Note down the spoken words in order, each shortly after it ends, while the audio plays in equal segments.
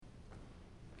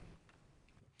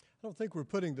I don't think we're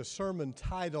putting the sermon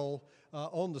title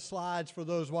on the slides for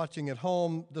those watching at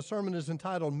home. The sermon is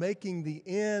entitled, Making the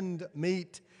End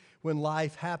Meet When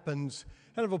Life Happens.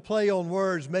 Kind of a play on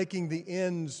words, making the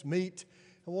ends meet.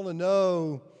 I want to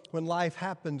know, when life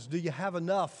happens, do you have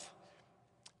enough?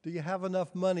 Do you have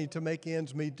enough money to make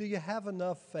ends meet? Do you have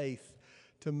enough faith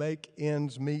to make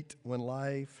ends meet when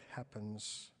life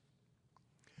happens?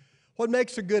 What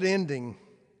makes a good ending?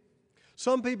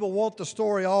 Some people want the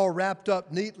story all wrapped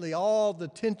up neatly, all the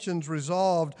tensions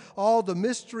resolved, all the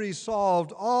mysteries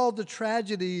solved, all the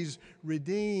tragedies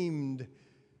redeemed.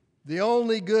 The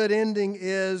only good ending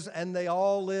is, and they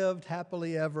all lived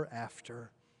happily ever after.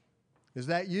 Is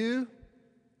that you?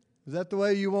 Is that the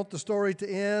way you want the story to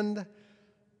end?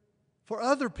 For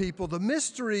other people, the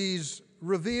mysteries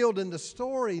revealed in the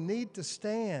story need to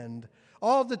stand.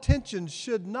 All the tensions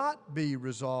should not be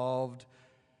resolved.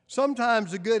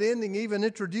 Sometimes a good ending even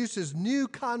introduces new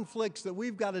conflicts that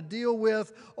we've got to deal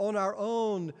with on our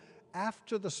own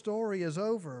after the story is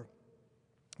over.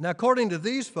 Now, according to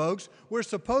these folks, we're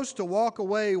supposed to walk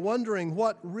away wondering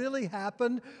what really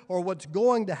happened or what's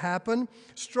going to happen,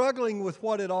 struggling with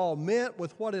what it all meant,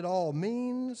 with what it all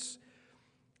means.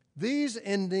 These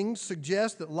endings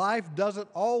suggest that life doesn't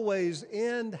always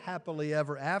end happily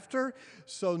ever after,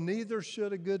 so neither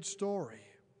should a good story.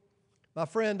 My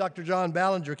friend, Dr. John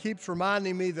Ballinger, keeps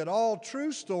reminding me that all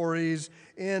true stories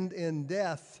end in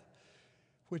death,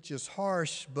 which is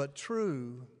harsh but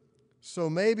true. So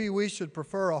maybe we should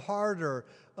prefer a harder,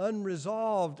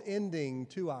 unresolved ending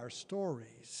to our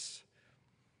stories.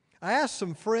 I asked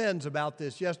some friends about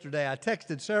this yesterday. I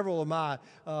texted several of my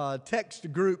text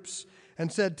groups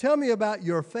and said, tell me about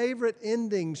your favorite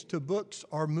endings to books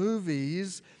or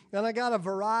movies, and I got a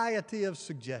variety of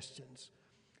suggestions.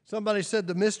 Somebody said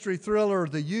the mystery thriller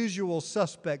The Usual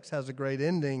Suspects has a great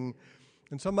ending.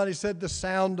 And somebody said The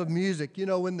Sound of Music, you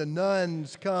know, when the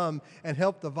nuns come and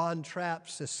help the Von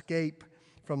Trapps escape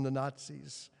from the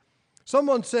Nazis.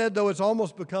 Someone said, though it's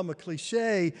almost become a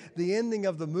cliche, the ending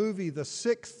of the movie The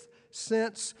Sixth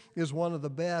Sense is one of the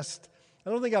best. I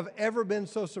don't think I've ever been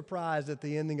so surprised at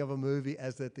the ending of a movie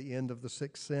as at the end of The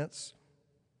Sixth Sense.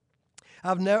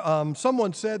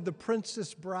 Someone said The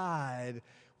Princess Bride,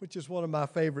 which is one of my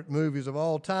favorite movies of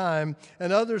all time.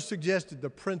 And others suggested The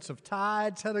Prince of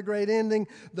Tides had a great ending.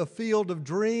 The Field of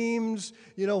Dreams,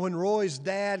 you know, when Roy's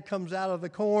dad comes out of the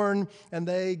corn and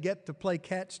they get to play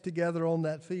catch together on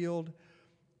that field.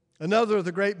 Another of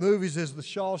the great movies is The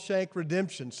Shawshank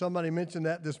Redemption. Somebody mentioned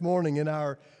that this morning in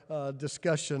our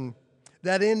discussion.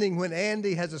 That ending when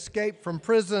Andy has escaped from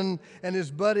prison and his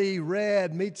buddy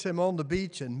Red meets him on the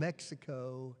beach in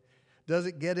Mexico. Does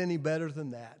it get any better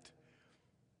than that?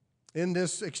 In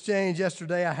this exchange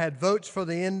yesterday, I had votes for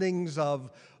the endings of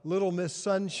Little Miss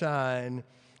Sunshine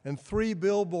and Three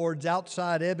Billboards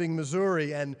Outside Ebbing,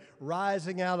 Missouri, and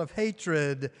Rising Out of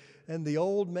Hatred and The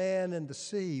Old Man and the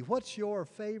Sea. What's your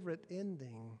favorite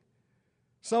ending?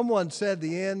 Someone said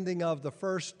the ending of the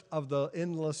first of the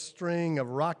endless string of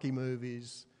Rocky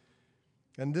movies.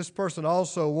 And this person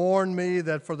also warned me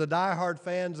that for the diehard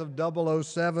fans of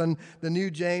 007, the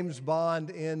new James Bond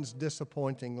ends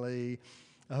disappointingly.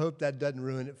 I hope that doesn't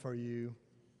ruin it for you.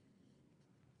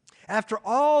 After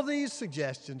all these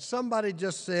suggestions, somebody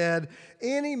just said,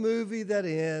 any movie that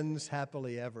ends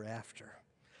happily ever after.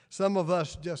 Some of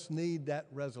us just need that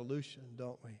resolution,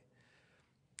 don't we?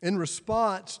 In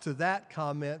response to that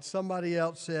comment, somebody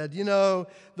else said, you know,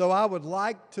 though I would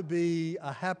like to be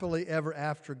a happily ever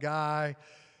after guy,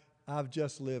 I've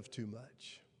just lived too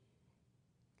much.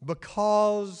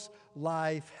 Because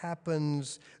life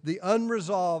happens, the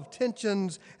unresolved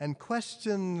tensions and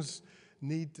questions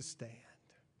need to stand.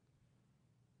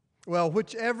 Well,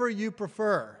 whichever you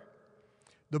prefer,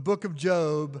 the book of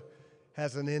Job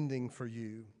has an ending for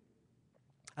you.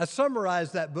 I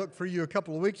summarized that book for you a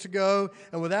couple of weeks ago,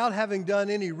 and without having done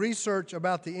any research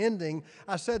about the ending,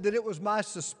 I said that it was my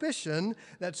suspicion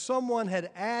that someone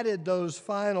had added those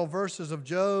final verses of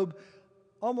Job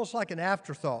almost like an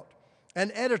afterthought. An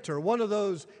editor, one of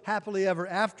those happily ever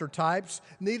after types,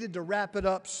 needed to wrap it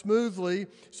up smoothly,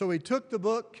 so he took the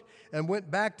book and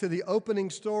went back to the opening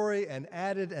story and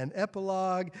added an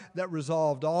epilogue that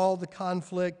resolved all the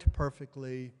conflict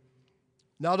perfectly.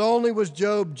 Not only was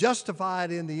Job justified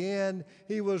in the end,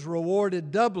 he was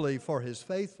rewarded doubly for his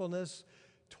faithfulness,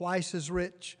 twice as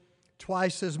rich,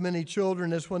 twice as many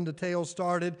children as when the tale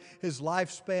started. His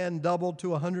lifespan doubled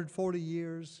to 140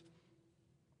 years.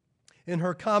 In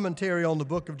her commentary on the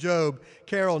book of Job,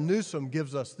 Carol Newsom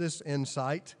gives us this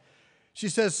insight. She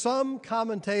says some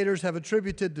commentators have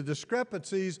attributed the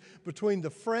discrepancies between the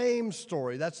frame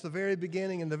story, that's the very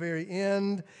beginning and the very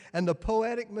end, and the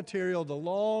poetic material, the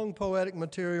long poetic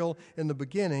material in the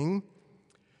beginning.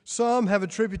 Some have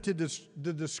attributed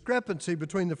the discrepancy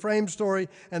between the frame story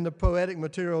and the poetic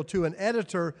material to an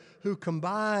editor who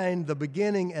combined the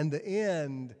beginning and the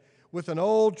end with an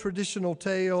old traditional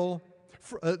tale,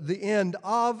 the end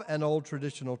of an old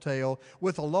traditional tale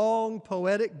with a long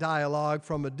poetic dialogue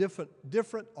from a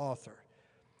different author,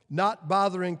 not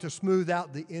bothering to smooth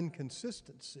out the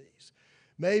inconsistencies.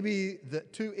 Maybe the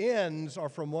two ends are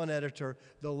from one editor,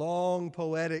 the long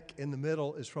poetic in the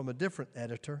middle is from a different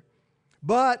editor.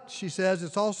 But, she says,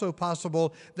 it's also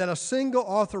possible that a single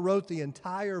author wrote the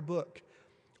entire book,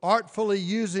 artfully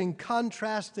using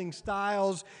contrasting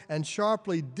styles and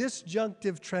sharply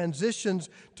disjunctive transitions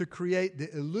to create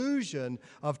the illusion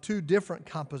of two different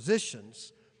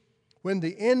compositions. When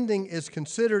the ending is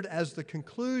considered as the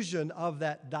conclusion of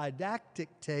that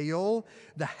didactic tale,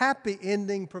 the happy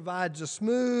ending provides a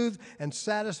smooth and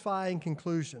satisfying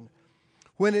conclusion.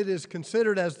 When it is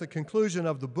considered as the conclusion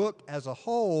of the book as a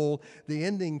whole, the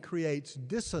ending creates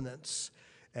dissonance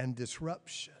and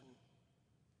disruption.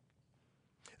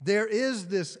 There is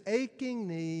this aching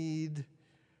need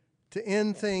to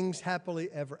end things happily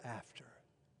ever after.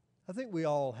 I think we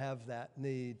all have that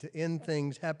need to end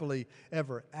things happily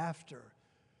ever after.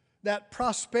 That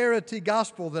prosperity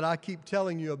gospel that I keep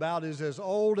telling you about is as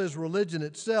old as religion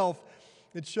itself.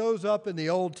 It shows up in the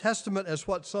Old Testament as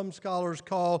what some scholars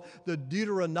call the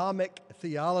Deuteronomic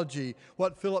theology,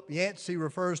 what Philip Yancey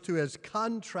refers to as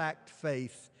contract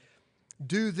faith.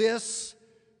 Do this,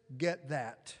 get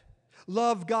that.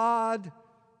 Love God,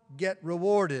 get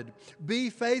rewarded. Be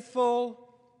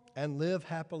faithful, and live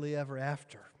happily ever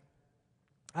after.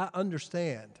 I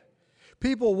understand.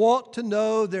 People want to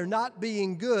know they're not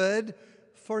being good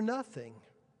for nothing.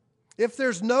 If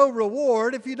there's no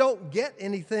reward, if you don't get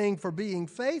anything for being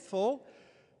faithful,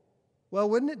 well,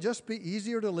 wouldn't it just be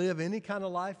easier to live any kind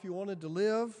of life you wanted to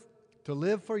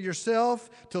live for yourself,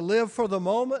 to live for the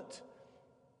moment?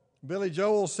 Billy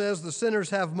Joel says the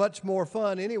sinners have much more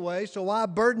fun anyway, so why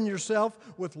burden yourself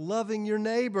with loving your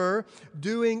neighbor,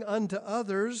 doing unto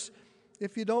others,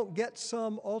 if you don't get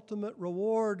some ultimate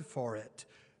reward for it?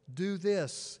 Do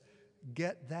this,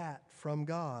 get that from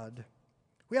God.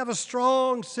 We have a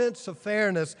strong sense of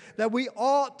fairness that we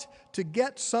ought to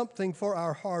get something for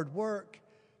our hard work.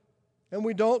 And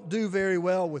we don't do very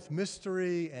well with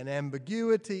mystery and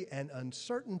ambiguity and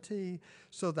uncertainty.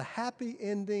 So the happy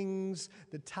endings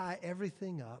that tie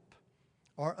everything up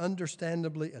are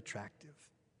understandably attractive.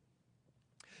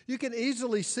 You can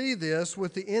easily see this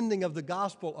with the ending of the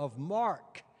Gospel of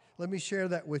Mark. Let me share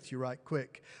that with you right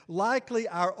quick. Likely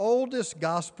our oldest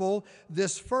gospel,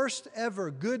 this first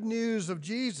ever good news of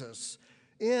Jesus,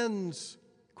 ends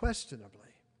questionably.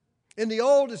 In the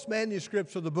oldest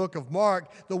manuscripts of the book of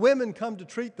Mark, the women come to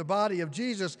treat the body of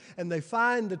Jesus and they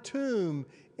find the tomb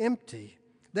empty.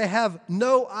 They have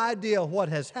no idea what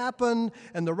has happened,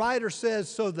 and the writer says,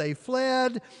 so they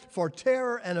fled, for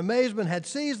terror and amazement had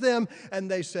seized them, and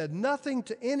they said nothing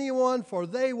to anyone, for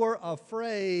they were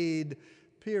afraid.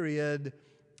 Period.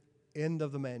 End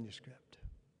of the manuscript.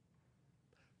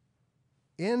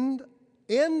 End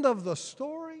of the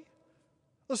story?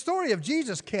 The story of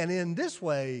Jesus can't end this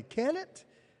way, can it?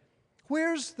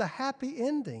 Where's the happy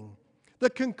ending?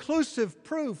 The conclusive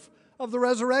proof of the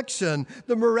resurrection,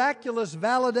 the miraculous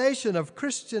validation of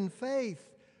Christian faith.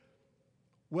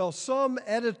 Well, some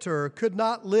editor could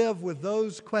not live with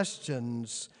those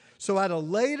questions, so at a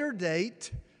later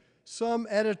date, some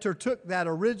editor took that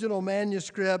original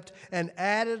manuscript and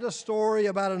added a story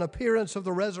about an appearance of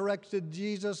the resurrected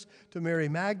Jesus to Mary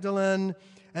Magdalene,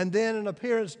 and then an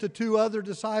appearance to 2 other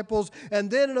disciples, and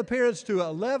then an appearance to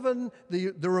 11,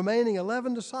 the remaining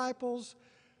 11 disciples.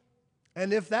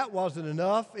 And if that wasn't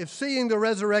enough, if seeing the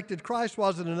resurrected Christ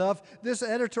wasn't enough, this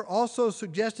editor also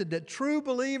suggested that true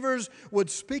believers would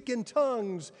speak in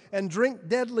tongues and drink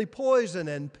deadly poison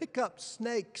and pick up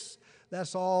snakes.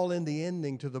 That's all in the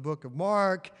ending to the book of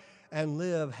Mark, and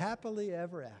live happily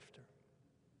ever after.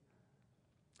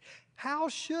 How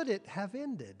should it have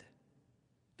ended?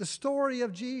 The story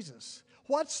of Jesus.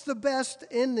 What's the best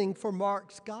ending for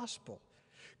Mark's gospel?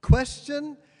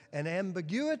 Question and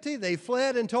ambiguity. They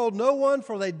fled and told no one,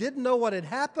 for they didn't know what had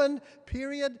happened.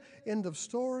 Period. End of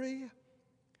story.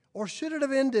 Or should it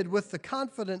have ended with the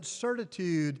confident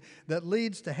certitude that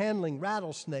leads to handling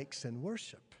rattlesnakes in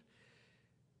worship?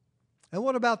 And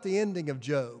what about the ending of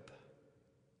Job?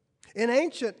 In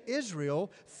ancient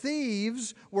Israel,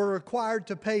 thieves were required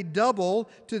to pay double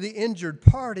to the injured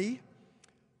party.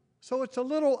 So it's a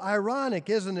little ironic,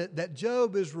 isn't it, that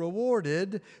Job is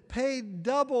rewarded, paid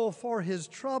double for his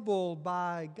trouble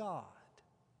by God.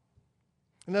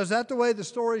 And is that the way the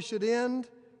story should end?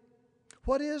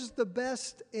 What is the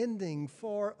best ending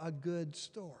for a good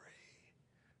story?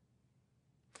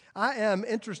 I am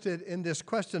interested in this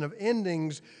question of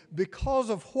endings because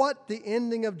of what the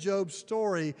ending of Job's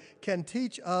story can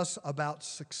teach us about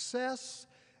success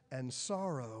and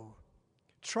sorrow,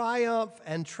 triumph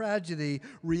and tragedy,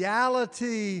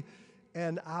 reality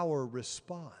and our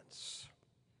response.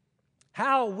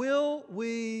 How will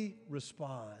we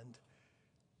respond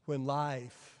when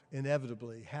life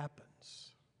inevitably happens?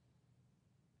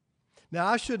 Now,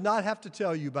 I should not have to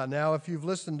tell you by now, if you've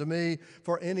listened to me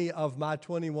for any of my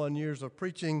 21 years of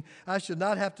preaching, I should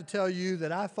not have to tell you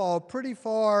that I fall pretty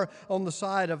far on the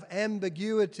side of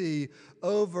ambiguity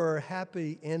over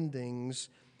happy endings.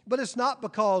 But it's not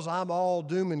because I'm all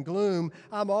doom and gloom.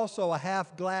 I'm also a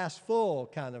half glass full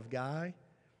kind of guy.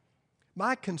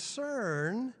 My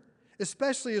concern,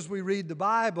 especially as we read the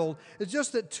Bible, is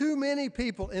just that too many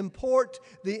people import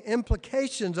the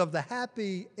implications of the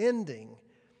happy ending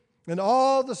and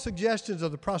all the suggestions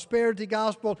of the prosperity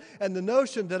gospel and the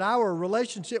notion that our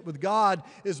relationship with God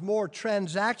is more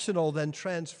transactional than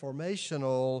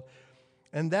transformational.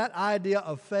 And that idea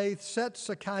of faith sets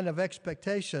a kind of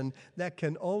expectation that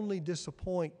can only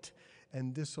disappoint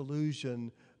and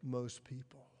disillusion most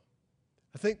people.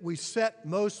 I think we set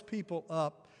most people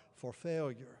up for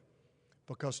failure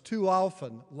because too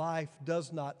often life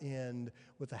does not end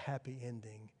with a happy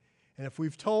ending. And if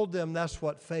we've told them that's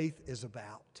what faith is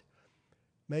about,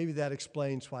 maybe that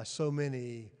explains why so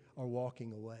many are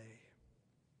walking away.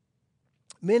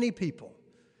 Many people,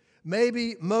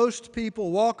 maybe most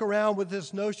people, walk around with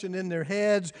this notion in their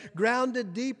heads,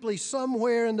 grounded deeply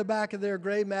somewhere in the back of their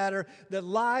gray matter, that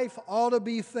life ought to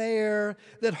be fair,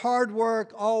 that hard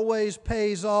work always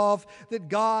pays off, that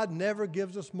God never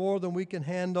gives us more than we can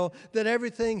handle, that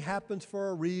everything happens for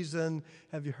a reason.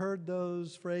 Have you heard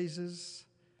those phrases?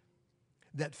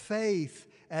 That faith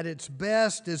at its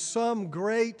best is some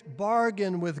great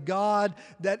bargain with God,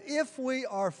 that if we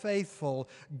are faithful,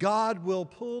 God will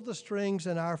pull the strings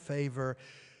in our favor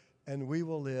and we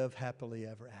will live happily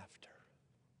ever after.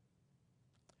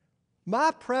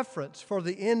 My preference for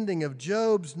the ending of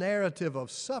Job's narrative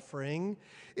of suffering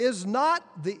is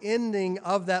not the ending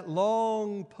of that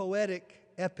long poetic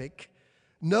epic.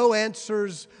 No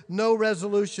answers, no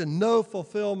resolution, no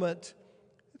fulfillment.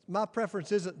 My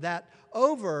preference isn't that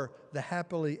over the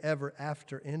happily ever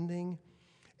after ending.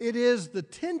 It is the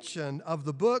tension of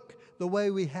the book the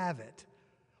way we have it.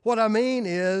 What I mean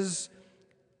is,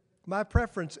 my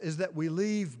preference is that we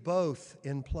leave both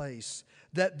in place,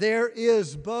 that there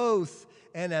is both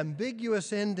an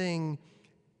ambiguous ending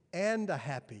and a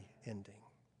happy ending.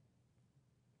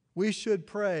 We should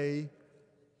pray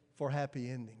for happy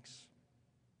endings.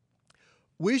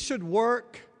 We should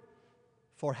work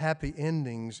for happy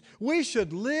endings. We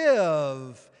should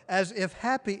live as if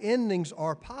happy endings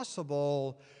are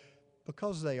possible,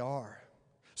 because they are.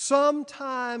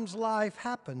 Sometimes life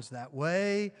happens that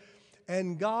way,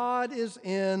 and God is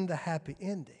in the happy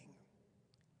ending.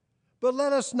 But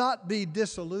let us not be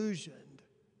disillusioned.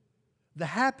 The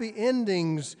happy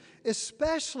endings,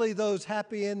 especially those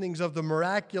happy endings of the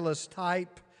miraculous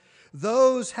type,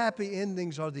 those happy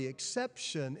endings are the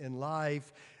exception in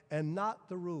life and not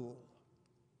the rule.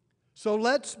 So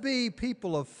let's be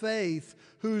people of faith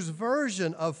whose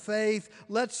version of faith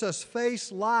lets us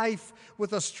face life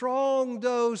with a strong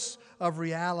dose of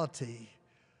reality.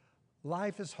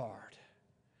 Life is hard.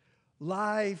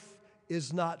 Life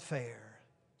is not fair.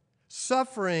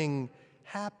 Suffering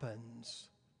happens.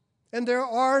 And there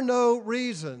are no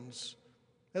reasons,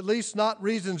 at least not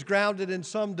reasons grounded in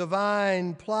some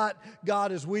divine plot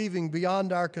God is weaving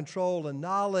beyond our control and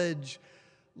knowledge.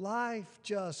 Life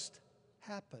just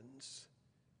happens.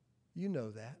 You know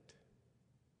that.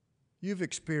 You've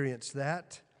experienced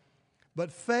that.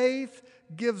 But faith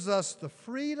gives us the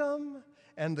freedom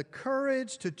and the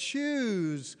courage to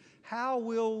choose how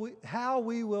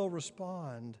we will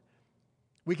respond.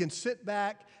 We can sit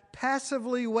back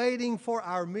passively waiting for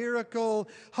our miracle,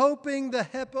 hoping the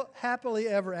happily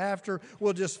ever after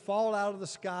will just fall out of the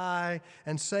sky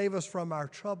and save us from our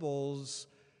troubles,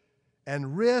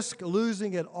 and risk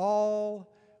losing it all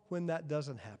when that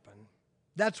doesn't happen.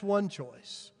 That's one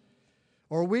choice.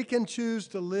 Or we can choose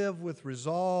to live with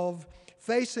resolve,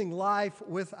 facing life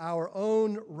with our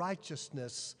own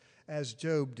righteousness, as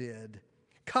Job did.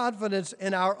 Confidence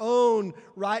in our own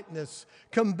rightness,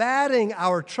 combating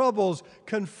our troubles,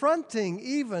 confronting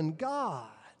even God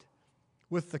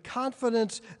with the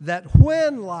confidence that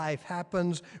when life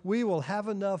happens, we will have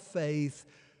enough faith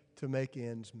to make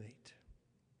ends meet.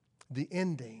 The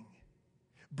ending,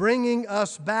 bringing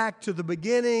us back to the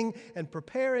beginning and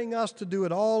preparing us to do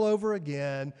it all over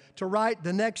again, to write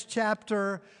the next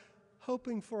chapter,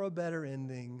 hoping for a better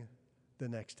ending the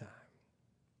next time.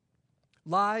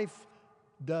 Life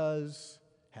does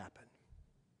happen.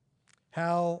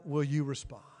 How will you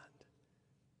respond?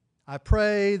 I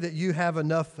pray that you have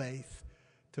enough faith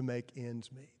to make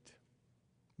ends meet.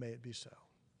 May it be so.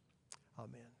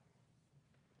 Amen.